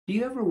Do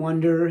you ever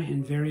wonder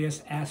in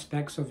various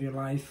aspects of your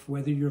life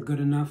whether you're good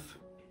enough?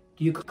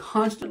 Do you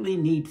constantly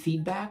need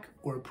feedback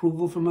or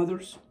approval from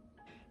others?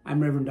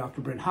 I'm Reverend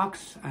Dr. Brent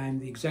Hawks. I'm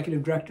the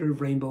Executive Director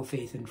of Rainbow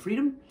Faith and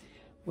Freedom.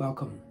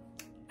 Welcome.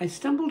 I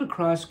stumbled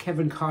across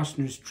Kevin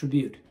Costner's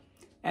tribute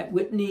at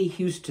Whitney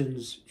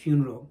Houston's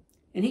funeral,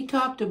 and he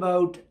talked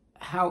about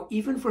how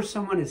even for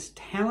someone as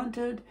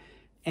talented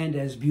and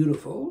as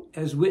beautiful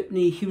as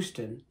Whitney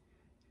Houston,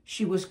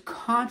 she was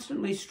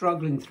constantly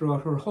struggling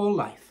throughout her whole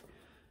life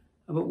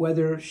about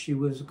whether she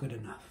was good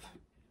enough.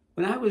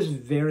 When I was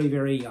very,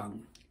 very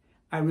young,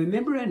 I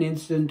remember an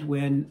instant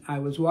when I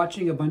was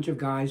watching a bunch of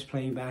guys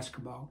playing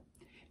basketball,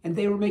 and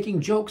they were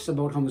making jokes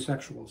about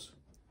homosexuals.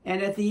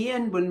 And at the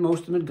end, when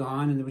most of them had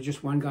gone and there was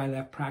just one guy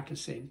left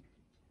practicing,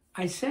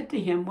 I said to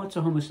him, "What's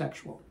a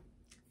homosexual?"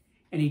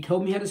 And he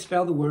told me how to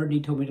spell the word, and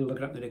he told me to look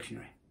it up in the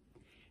dictionary.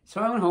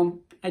 So I went home,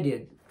 I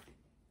did.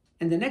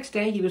 And the next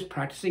day he was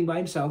practicing by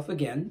himself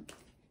again,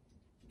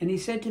 and he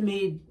said to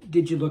me,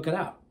 "Did you look it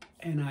up?"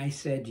 And I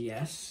said,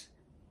 "Yes."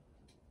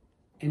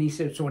 And he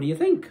said, "So what do you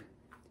think?"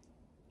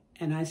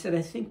 And I said,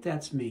 "I think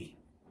that's me."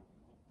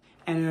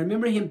 And I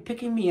remember him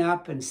picking me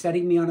up and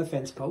setting me on a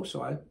fence post,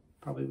 so I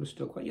probably was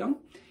still quite young.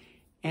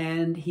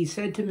 And he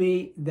said to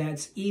me,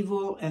 "That's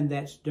evil and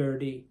that's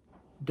dirty.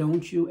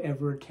 Don't you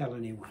ever tell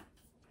anyone."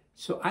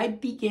 So I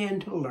began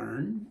to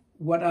learn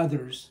what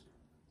others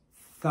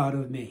thought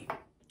of me,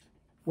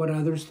 what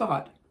others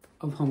thought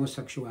of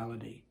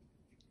homosexuality.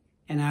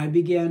 And I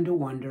began to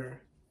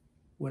wonder,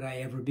 would I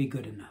ever be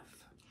good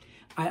enough?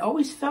 I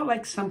always felt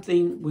like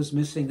something was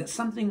missing, that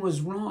something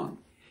was wrong.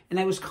 And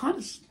I was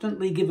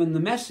constantly given the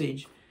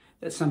message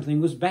that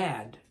something was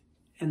bad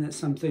and that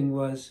something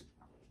was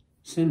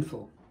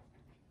sinful.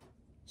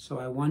 So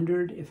I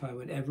wondered if I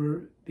would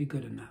ever be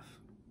good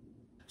enough.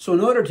 So in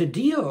order to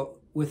deal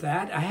with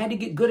that, I had to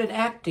get good at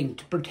acting,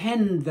 to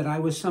pretend that I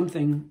was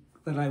something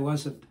that I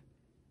wasn't.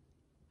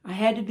 I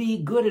had to be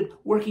good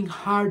at working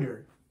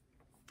harder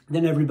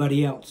than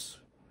everybody else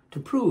to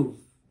prove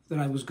that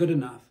I was good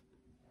enough.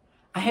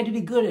 I had to be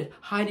good at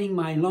hiding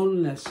my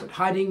loneliness, at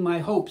hiding my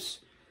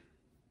hopes,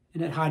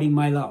 and at hiding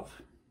my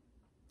love.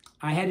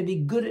 I had to be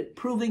good at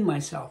proving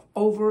myself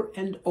over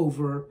and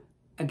over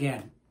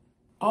again.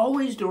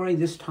 Always during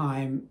this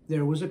time,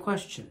 there was a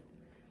question.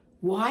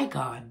 Why,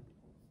 God,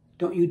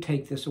 don't you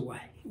take this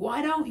away?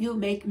 Why don't you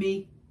make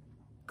me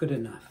good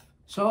enough?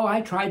 So I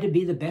tried to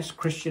be the best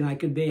Christian I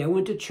could be. I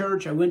went to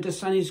church, I went to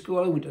Sunday school,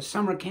 I went to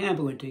summer camp,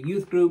 I went to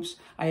youth groups.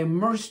 I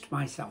immersed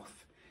myself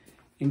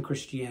in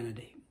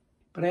Christianity.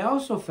 But I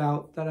also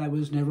felt that I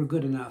was never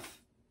good enough,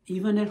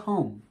 even at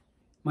home.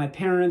 My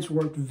parents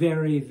worked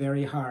very,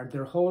 very hard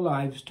their whole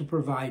lives to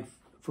provide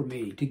for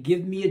me, to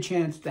give me a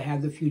chance to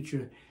have the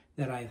future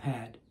that I've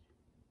had.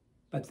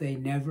 But they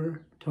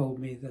never told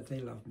me that they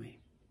loved me.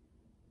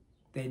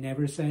 They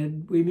never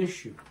said, "We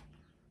miss you."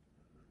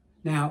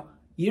 Now,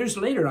 years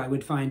later, I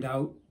would find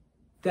out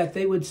that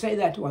they would say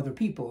that to other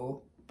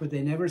people, but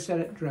they never said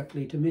it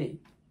directly to me.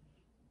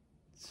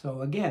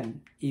 So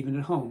again, even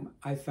at home,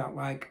 I felt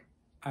like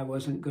I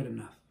wasn't good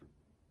enough.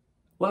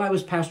 While I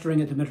was pastoring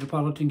at the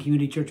Metropolitan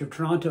Community Church of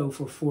Toronto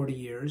for 40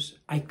 years,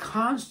 I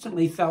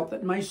constantly felt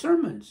that my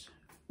sermons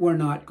were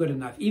not good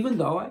enough, even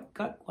though I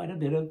got quite a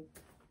bit of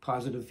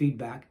positive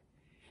feedback.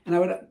 And I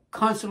would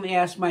constantly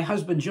ask my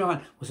husband,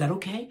 John, "Was that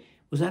okay?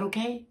 Was that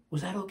okay?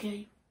 Was that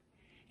okay?"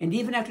 And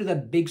even after the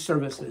big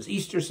services,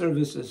 Easter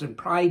services and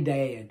Pride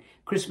Day and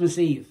Christmas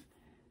Eve,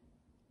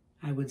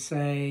 I would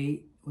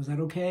say, "Was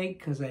that okay?"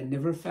 Because I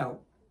never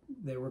felt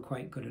they were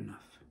quite good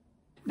enough.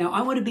 Now,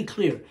 I want to be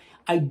clear.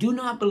 I do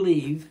not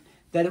believe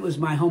that it was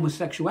my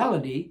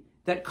homosexuality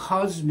that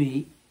caused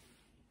me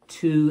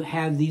to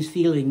have these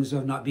feelings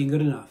of not being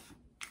good enough.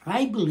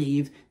 I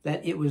believe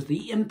that it was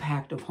the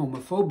impact of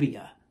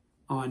homophobia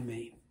on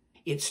me.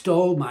 It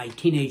stole my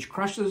teenage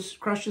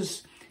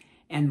crushes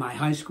and my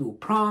high school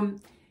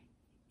prom.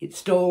 It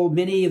stole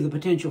many of the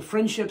potential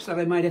friendships that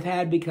I might have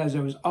had because I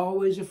was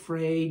always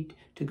afraid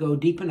to go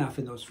deep enough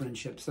in those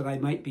friendships that I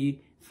might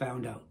be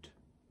found out.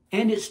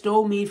 And it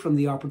stole me from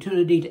the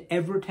opportunity to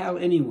ever tell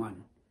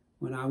anyone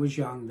when I was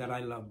young that I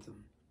loved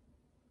them.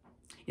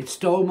 It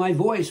stole my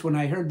voice when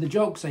I heard the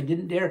jokes. I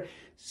didn't dare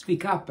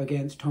speak up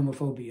against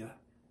homophobia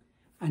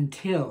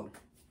until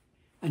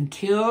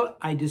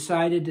I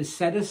decided to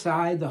set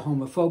aside the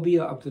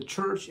homophobia of the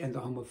church and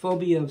the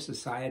homophobia of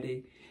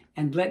society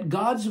and let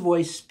God's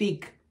voice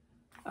speak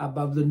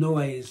above the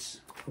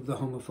noise of the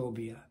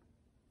homophobia.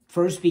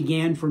 First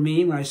began for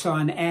me when I saw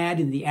an ad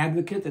in The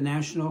Advocate, the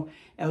national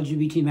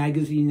LGBT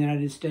magazine in the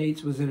United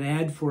States. It was an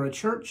ad for a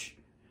church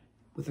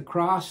with a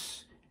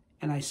cross,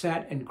 and I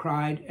sat and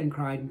cried and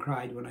cried and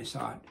cried when I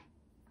saw it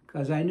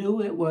because I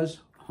knew it was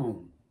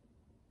home.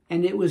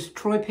 And it was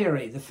Troy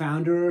Perry, the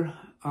founder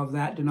of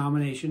that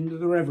denomination,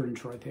 the Reverend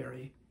Troy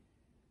Perry,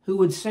 who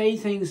would say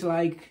things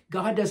like,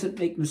 "God doesn't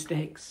make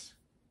mistakes.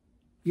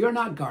 You're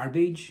not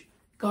garbage.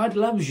 God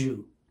loves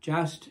you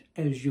just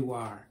as you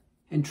are."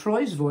 And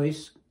Troy's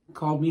voice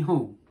called me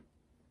home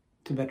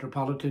to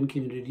Metropolitan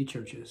Community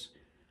Churches,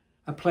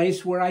 a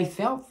place where I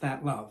felt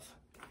that love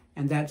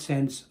and that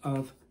sense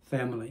of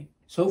family.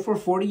 So for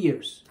 40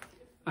 years,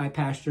 I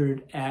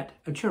pastored at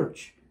a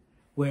church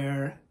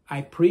where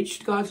I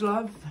preached God's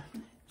love,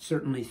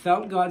 certainly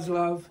felt God's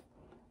love,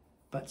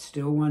 but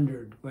still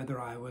wondered whether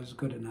I was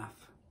good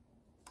enough.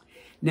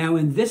 Now,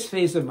 in this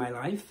phase of my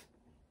life,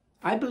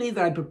 I believe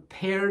that I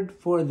prepared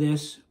for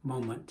this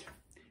moment.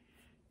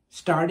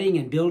 Starting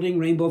and building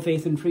Rainbow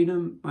Faith and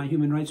Freedom, my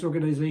human rights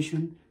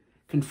organization,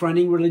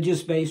 confronting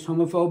religious-based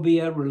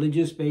homophobia,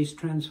 religious-based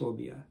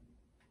transphobia,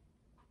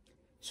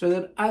 so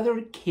that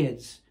other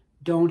kids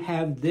don't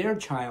have their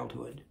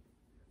childhood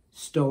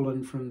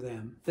stolen from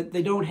them, that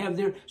they don't have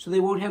so they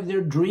won't have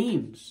their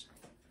dreams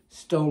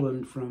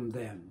stolen from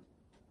them,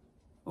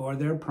 or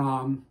their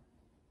prom,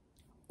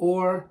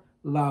 or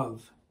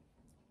love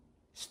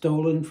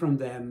stolen from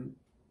them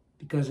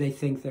because they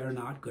think they're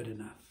not good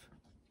enough.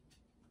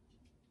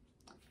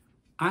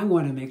 I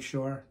want to make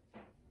sure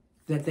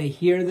that they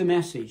hear the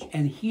message,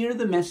 and hear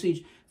the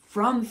message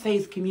from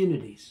faith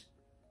communities,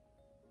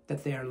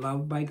 that they are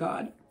loved by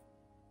God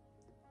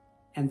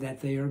and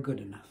that they are good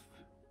enough.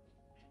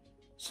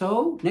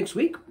 So next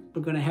week,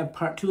 we're going to have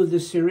part 2 of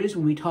this series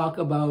when we talk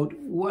about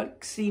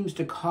what seems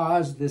to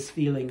cause this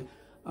feeling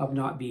of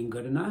not being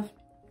good enough,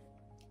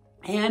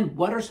 and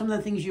what are some of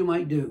the things you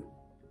might do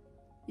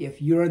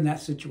if you're in that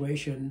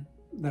situation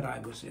that I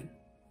was in.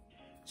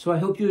 So I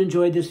hope you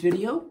enjoyed this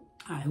video.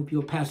 I hope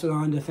you'll pass it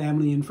on to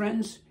family and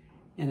friends,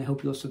 and I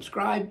hope you'll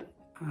subscribe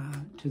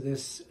to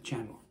this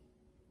channel.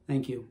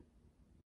 Thank you.